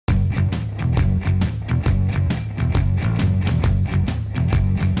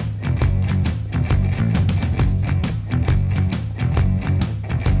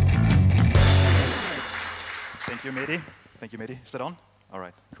Mehdi. Is that on? All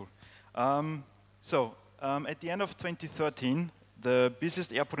right, cool. At the end of 2013, the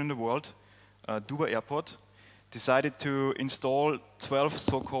busiest airport in the world, Dubai Airport, decided to install 12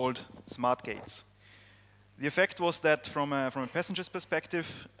 so-called smart gates. The effect was that from a passenger's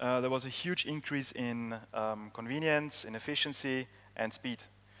perspective, there was a huge increase in convenience, in efficiency, and speed.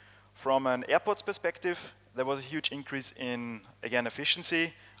 From an airport's perspective, there was a huge increase in, again,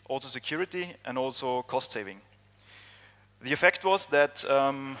 efficiency, also security, and also cost saving. The effect was that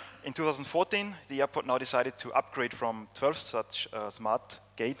in 2014, the airport now decided to upgrade from 12 such smart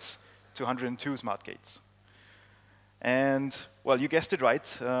gates to 102 smart gates. And, well, you guessed it right.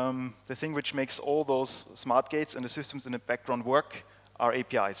 The thing which makes all those smart gates and the systems in the background work are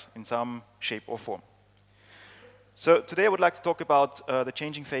APIs in some shape or form. So today I would like to talk about the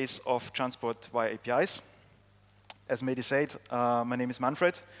changing phase of transport via APIs. As Mehdi said, my name is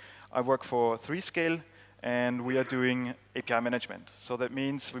Manfred. I work for 3Scale, and we are doing API management. So that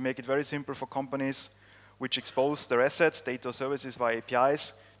means we make it very simple for companies which expose their assets, data or services via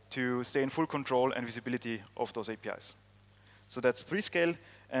APIs to stay in full control and visibility of those APIs. So that's 3Scale.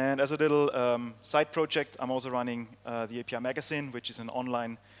 And as a little side project, I'm also running the API magazine, which is an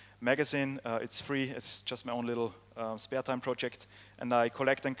online magazine. It's free. It's just my own little spare time project. And I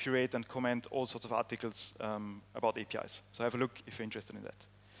collect and curate and comment all sorts of articles about APIs. So have a look if you're interested in that.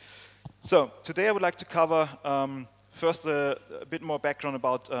 So today I would like to cover first a bit more background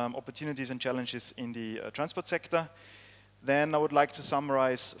about opportunities and challenges in the transport sector. Then I would like to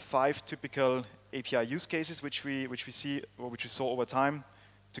summarize 5 typical API use cases which we see or which we saw over time,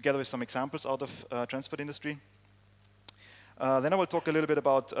 together with some examples out of transport industry. Then I will talk a little bit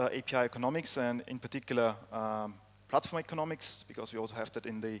about API economics and in particular platform economics, because we also have that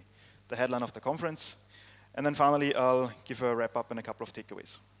in the headline of the conference. And then finally I'll give a wrap up and a couple of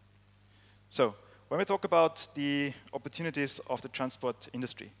takeaways. So when we talk about the opportunities of the transport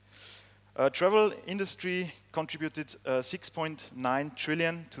industry, travel industry contributed 6.9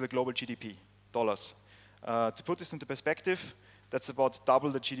 trillion to the global GDP dollars. To put this into perspective, that's about double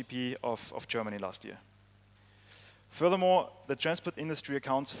the GDP of Germany last year. Furthermore, the transport industry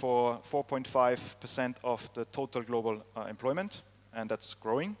accounts for 4.5% of the total global employment, and that's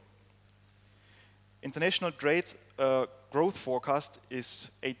growing. International trade growth forecast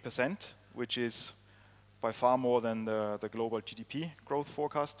is 8%, which is by far more than the global GDP growth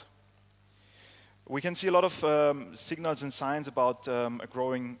forecast. We can see a lot of signals and signs about a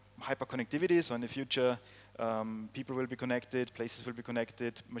growing hyperconnectivity. So in the future, people will be connected, places will be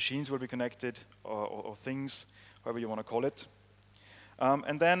connected, machines will be connected, or things, however you want to call it.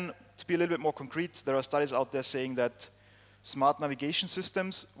 And then, to be a little bit more concrete, there are studies out there saying that smart navigation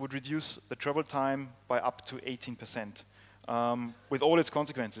systems would reduce the travel time by up to 18%, with all its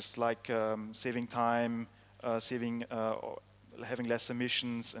consequences, like saving time, having less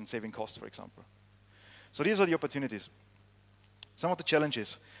emissions, and saving costs, for example. So these are the opportunities. Some of the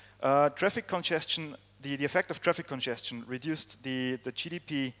challenges. Traffic congestion, the effect of traffic congestion reduced the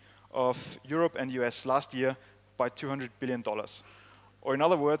GDP of Europe and US last year by $200 billion. Or in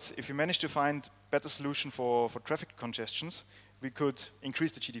other words, if we manage to find better solution for traffic congestions, we could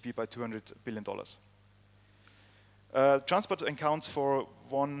increase the GDP by $200 billion. Transport accounts for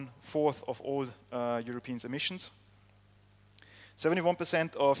 1/4 of all Europeans' emissions.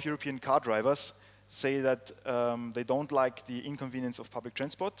 71% of European car drivers say that they don't like the inconvenience of public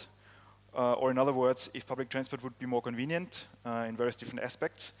transport, or in other words, if public transport would be more convenient in various different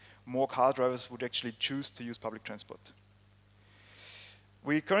aspects, more car drivers would actually choose to use public transport.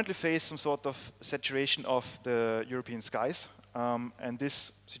 We currently face some sort of saturation of the European skies, and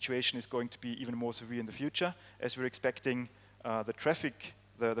this situation is going to be even more severe in the future, as we're expecting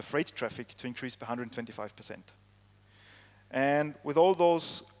the freight traffic to increase by 125%. And with all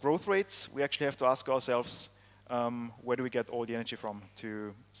those growth rates, we actually have to ask ourselves, where do we get all the energy from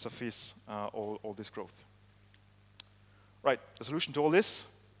to suffice all this growth? Right, the solution to all this,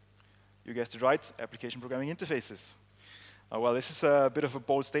 you guessed it right, application programming interfaces. Well, this is a bit of a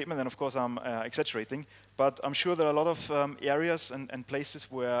bold statement, and of course I'm exaggerating, but I'm sure there are a lot of areas and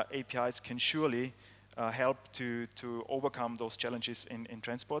places where APIs can surely help to overcome those challenges in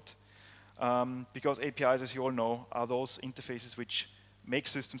transport. Because APIs, as you all know, are those interfaces which make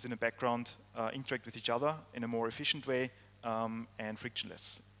systems in the background interact with each other in a more efficient way and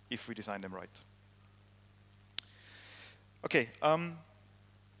frictionless, if we design them right. Okay,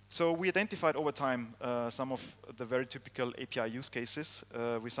 so we identified over time some of the very typical API use cases.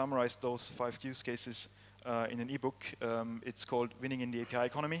 We summarized those 5 use cases in an ebook. It's called Winning in the API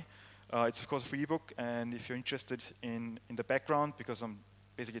Economy. It's of course a free ebook, and if you're interested in the background, because I'm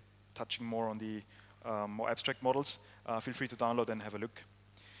basically touching more on the more abstract models, feel free to download and have a look.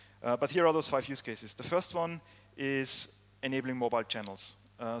 But here are those 5 use cases. The first one is enabling mobile channels.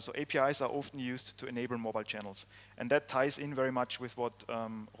 So APIs are often used to enable mobile channels. And that ties in very much with what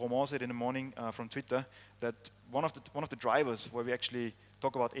Romain said in the morning from Twitter, that one of the drivers where we actually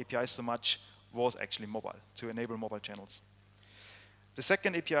talk about APIs so much was actually mobile, to enable mobile channels. The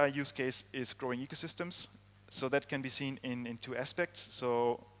second API use case is growing ecosystems. So that can be seen in 2 aspects.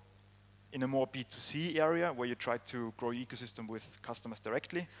 So in a more B2C area, where you try to grow your ecosystem with customers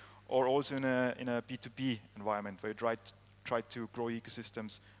directly, or also in a B2B environment, where you try to grow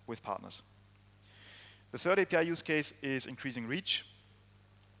ecosystems with partners. The third API use case is increasing reach.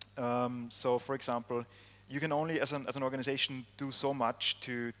 So for example, you can only, as an organization, do so much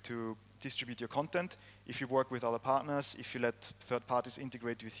to distribute your content. If you work with other partners, if you let third parties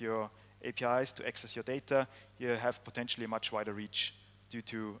integrate with your APIs to access your data, you have potentially a much wider reach due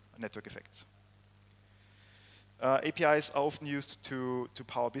to network effects. APIs are often used to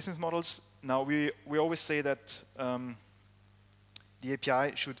power business models. Now, we always say that the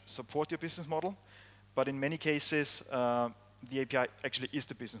API should support your business model, but in many cases, the API actually is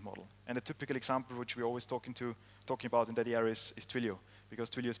the business model. And a typical example, which we're always talking about in that area is Twilio, because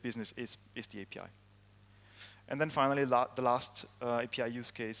Twilio's business is the API. And then finally, the last API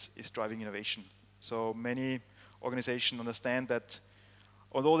use case is driving innovation. So many organizations understand that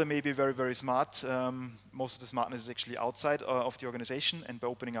although they may be very, very smart, most of the smartness is actually outside of the organization, and by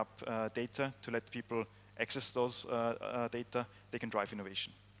opening up data to let people access those data, they can drive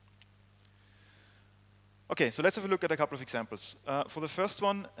innovation. Okay, so let's have a look at a couple of examples. For the first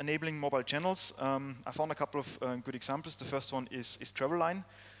one, enabling mobile channels, I found a couple of good examples. The first one is Travelline.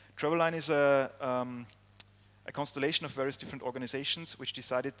 Travelline is a constellation of various different organizations which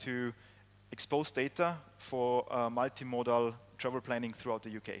decided to expose data for multimodal travel planning throughout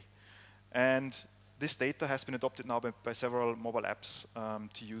the UK. And this data has been adopted now by several mobile apps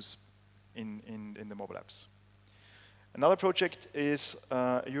to use in the mobile apps. Another project is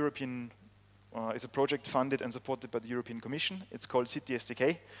is a project funded and supported by the European Commission. It's called City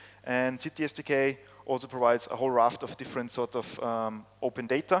SDK. And City SDK also provides a whole raft of different sort of open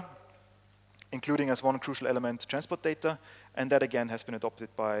data, including as one crucial element transport data. And that again has been adopted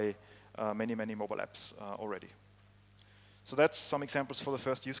by many, many mobile apps already. So that's some examples for the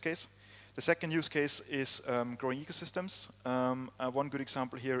first use case. The second use case is growing ecosystems. One good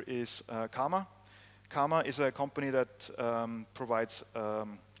example here is Karma. Karma is a company that provides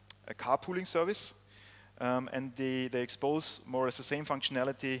a carpooling service, and they expose more or less the same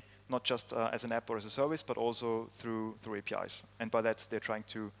functionality, not just as an app or as a service, but also through APIs. And by that, they're trying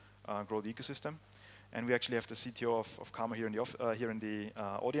to grow the ecosystem. And we actually have the CTO of Karma here in the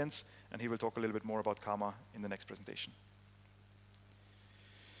audience, and he will talk a little bit more about Karma in the next presentation.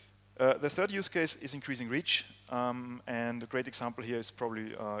 The third use case is increasing reach, and a great example here is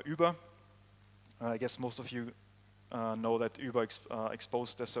probably Uber. I guess most of you know that Uber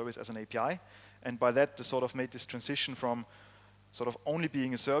exposed their service as an API, and by that they sort of made this transition from sort of only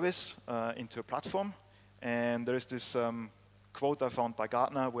being a service into a platform. And there is this quote I found by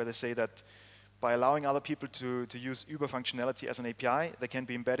Gartner where they say that by allowing other people to use Uber functionality as an API, they can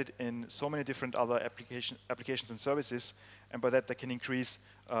be embedded in so many different other applications and services, and by that they can increase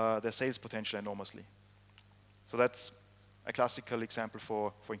their sales potential enormously. So that's a classical example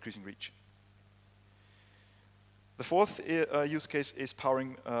for increasing reach. The fourth use case is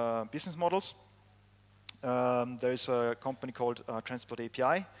powering business models. There is a company called Transport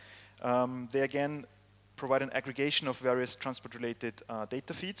API. They again provide an aggregation of various transport-related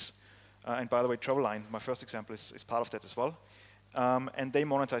data feeds. And by the way, Travelline, my first example, is part of that as well. And they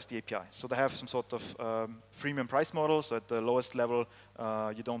monetize the API. So they have some sort of freemium price model. So at the lowest level,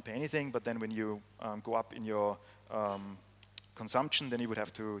 you don't pay anything. But then when you go up in your consumption, then you would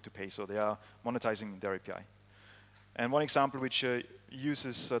have to pay. So they are monetizing their API. And one example which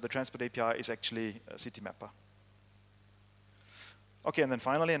uses the Transport API is actually CityMapper. Okay, and then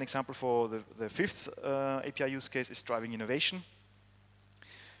finally, an example for the fifth API use case is driving innovation.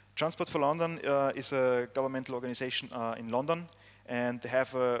 Transport for London is a governmental organization in London, and they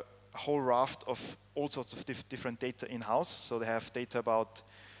have a whole raft of all sorts of different data in-house. So they have data about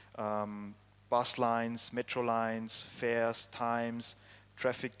bus lines, metro lines, fares, times,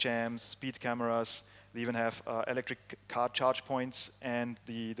 traffic jams, speed cameras. They even have electric car charge points and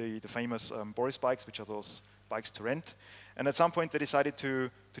the famous Boris bikes, which are those bikes to rent. And at some point, they decided to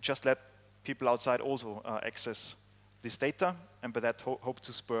just let people outside also access this data, and by that hope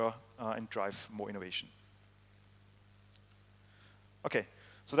to spur and drive more innovation. Okay,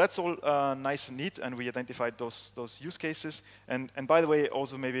 So that's all nice and neat, and we identified those use cases. And by the way,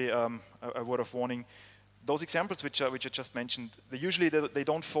 also maybe a word of warning. Those examples which I just mentioned, they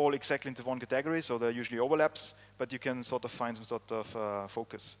don't fall exactly into one category, so they're usually overlaps, but you can sort of find some sort of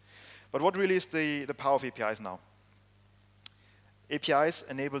focus. But what really is the power of APIs now? APIs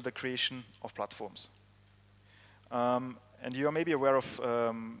enable the creation of platforms. And you are maybe aware of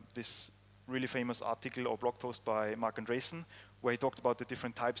this really famous article or blog post by Mark Andreessen, where he talked about the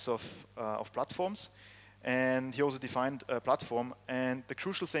different types of platforms. And he also defined a platform. And the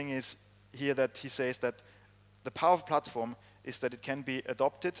crucial thing is here that he says that the power of a platform is that it can be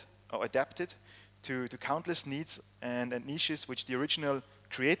adopted or adapted to countless needs and niches which the original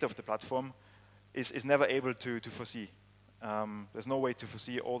creator of the platform is never able to foresee. There's no way to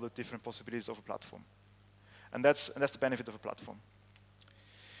foresee all the different possibilities of a platform. And that's the benefit of a platform.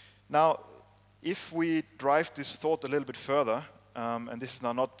 Now, if we drive this thought a little bit further, and this is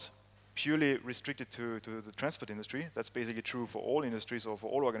now not purely restricted to the transport industry, that's basically true for all industries or for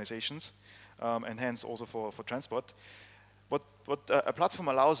all organizations, and hence also for transport. What a platform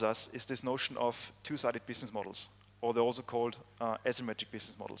allows us is this notion of two-sided business models, or they're also called asymmetric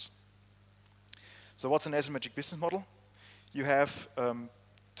business models. So what's an asymmetric business model? You have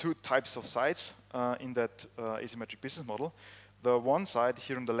two types of sides in that asymmetric business model. The one side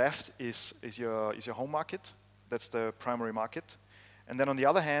here on the left is your home market. That's the primary market. And then on the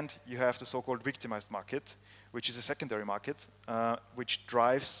other hand, you have the so-called victimized market, which is a secondary market, which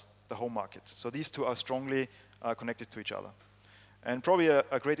drives the home market. So these two are strongly connected to each other. And probably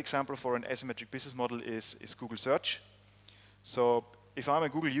a great example for an asymmetric business model is Google Search. So if I'm a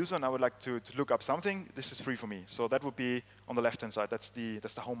Google user and I would like to look up something, this is free for me. So that would be on the left-hand side. That's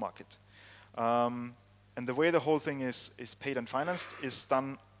the home market. And the way the whole thing is paid and financed is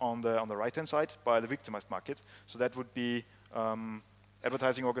done on the right-hand side by the victimized market. So that would be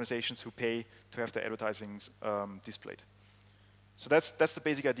advertising organizations who pay to have their advertising displayed. So that's the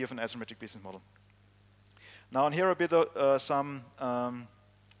basic idea of an asymmetric business model. Now, and here are a bit of some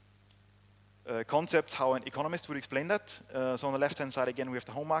concepts how an economist would explain that. So on the left-hand side, again, we have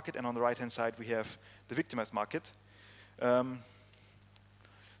the home market, and on the right-hand side, we have the victimized market.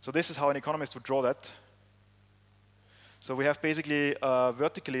 So this is how an economist would draw that. So we have basically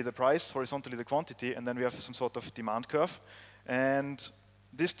vertically the price, horizontally the quantity, and then we have some sort of demand curve. And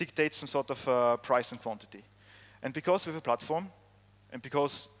this dictates some sort of price and quantity. And because we have a platform, and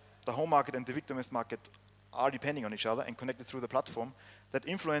because the home market and the victimized market are depending on each other and connected through the platform, that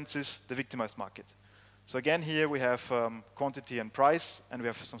influences the victimized market. So again, here we have quantity and price, and we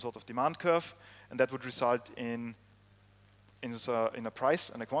have some sort of demand curve, and that would result in a price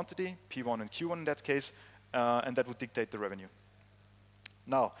and a quantity, P1 and Q1 in that case, and that would dictate the revenue.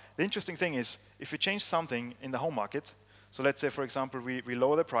 Now, the interesting thing is, if we change something in the home market, so let's say, for example, we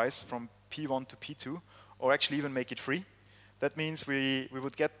lower the price from P1 to P2, or actually even make it free, that means we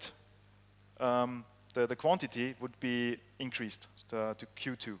would get the quantity would be increased to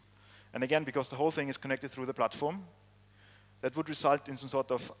Q2. And again, because the whole thing is connected through the platform, that would result in some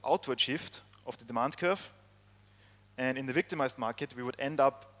sort of outward shift of the demand curve. And in the victimized market, we would end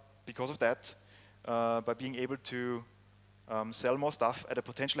up, because of that, by being able to sell more stuff at a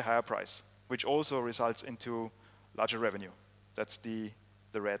potentially higher price, which also results into larger revenue. That's the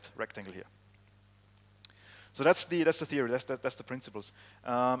red rectangle here. So that's the theory, that's the principles.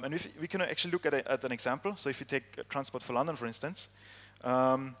 And we can actually look at an example. So if you take Transport for London, for instance,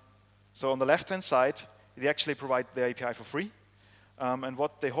 so on the left-hand side, they actually provide the API for free. And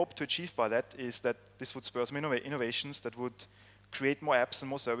what they hope to achieve by that is that this would spur some innovations that would create more apps and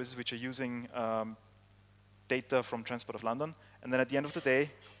more services which are using data from Transport of London. And then at the end of the day,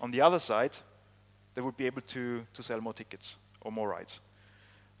 on the other side, they would be able to sell more tickets or more rides.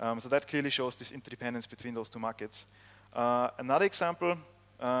 So that clearly shows this interdependence between those two markets. Another example,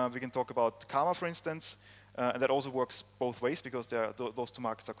 we can talk about Karma, for instance, and that also works both ways because those two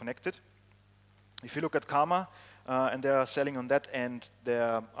markets are connected. If you look at Karma, and they are selling on that end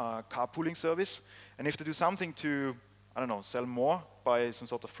their carpooling service, and if they do something to, I don't know, sell more by some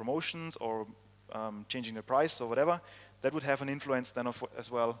sort of promotions or changing the price or whatever, that would have an influence then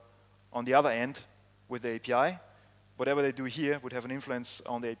as well on the other end with the API. Whatever they do here would have an influence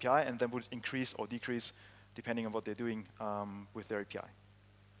on the API and then would increase or decrease depending on what they're doing with their API.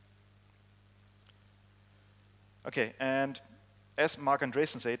 Okay, and as Mark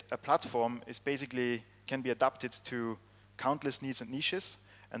Andreessen said, a platform is basically can be adapted to countless needs and niches,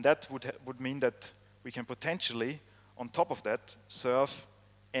 and that would mean that we can potentially, on top of that, serve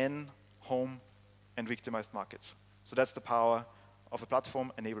N, home, and victimized markets. So that's the power of a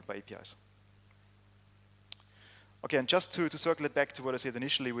platform enabled by APIs. Okay, and just to circle it back to what I said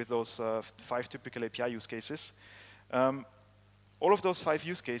initially with those 5 typical API use cases, all of those 5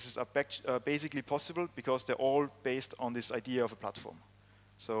 use cases are basically possible because they're all based on this idea of a platform.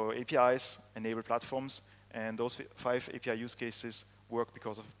 So APIs enable platforms, and those 5 API use cases work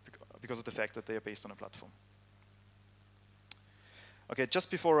because of the fact that they are based on a platform. Okay,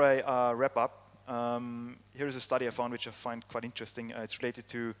 just before I wrap up, here is a study I found which I find quite interesting. It's related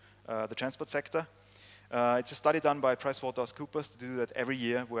to the transport sector. It's a study done by PricewaterhouseCoopers to do that every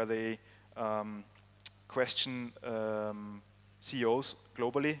year, where they question CEOs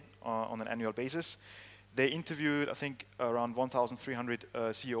globally on an annual basis. They interviewed, I think, around 1,300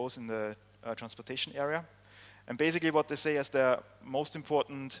 CEOs in the transportation area. And basically what they say is the most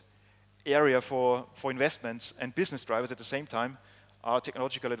important area for investments and business drivers at the same time are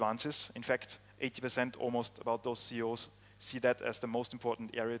technological advances. In fact, 80% almost about those CEOs see that as the most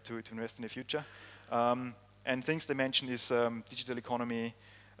important area to invest in the future. And things they mention is digital economy,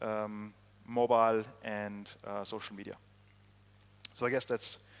 mobile, and social media. So I guess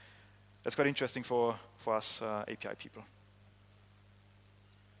that's quite interesting for us API people.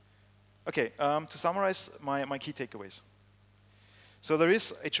 Okay, to summarize my key takeaways. So there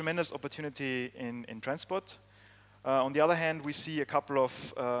is a tremendous opportunity in transport. On the other hand, we see a couple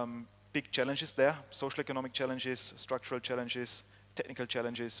of big challenges there: social economic challenges, structural challenges, technical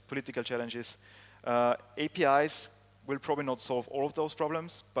challenges, political challenges. APIs will probably not solve all of those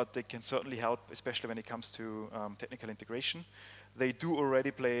problems, but they can certainly help, especially when it comes to technical integration. They do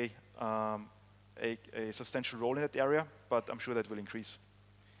already play a substantial role in that area, but I'm sure that will increase.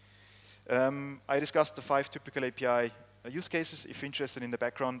 I discussed the 5 typical API use cases. If you're interested in the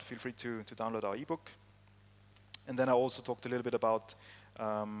background, feel free to download our ebook. And then I also talked a little bit about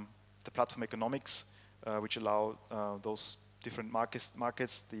the platform economics, which allow those different markets,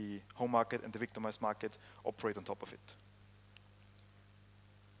 the home market and the victimized market, operate on top of it.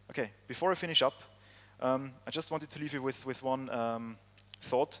 Okay, before I finish up, I just wanted to leave you with one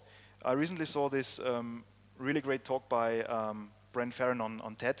thought. I recently saw this really great talk by Brent Farron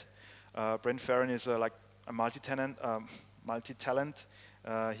on TED. Brent Farron is like a multi-talent.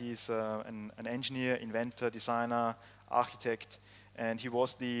 He's an engineer, inventor, designer, architect, and he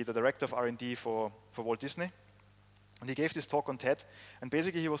was the director of R&D for Walt Disney. And he gave this talk on TED, and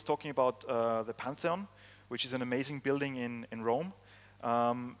basically he was talking about the Pantheon, which is an amazing building in Rome.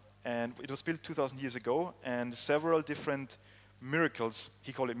 And it was built 2,000 years ago, and several different miracles,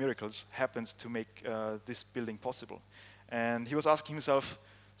 he called it miracles, happened to make this building possible. And he was asking himself,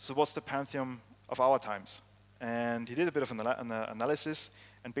 so what's the Pantheon of our times? And he did a bit of an analysis,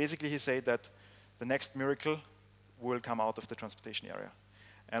 and basically he said that the next miracle will come out of the transportation area.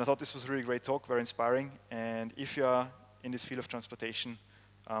 And I thought this was a really great talk, very inspiring, and if you are in this field of transportation,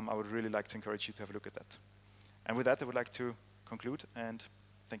 I would really like to encourage you to have a look at that. And with that, I would like to conclude, and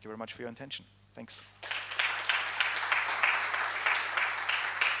thank you very much for your attention. Thanks.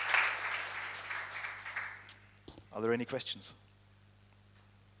 Are there any questions?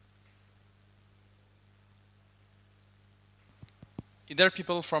 Are there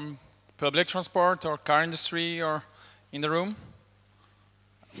people from public transport or car industry or in the room?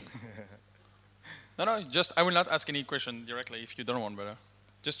 No, just I will not ask any question directly if you don't want, but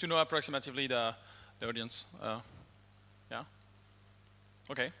just to know approximately the audience. Yeah.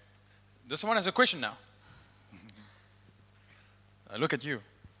 Okay. Does someone has a question now? Look at you.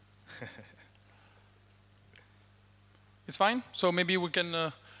 It's fine. So maybe we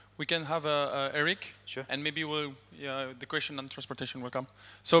can have Eric, sure. And maybe the question on transportation will come.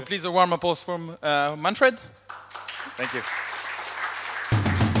 So sure. Please, a warm applause from Manfred. Thank you.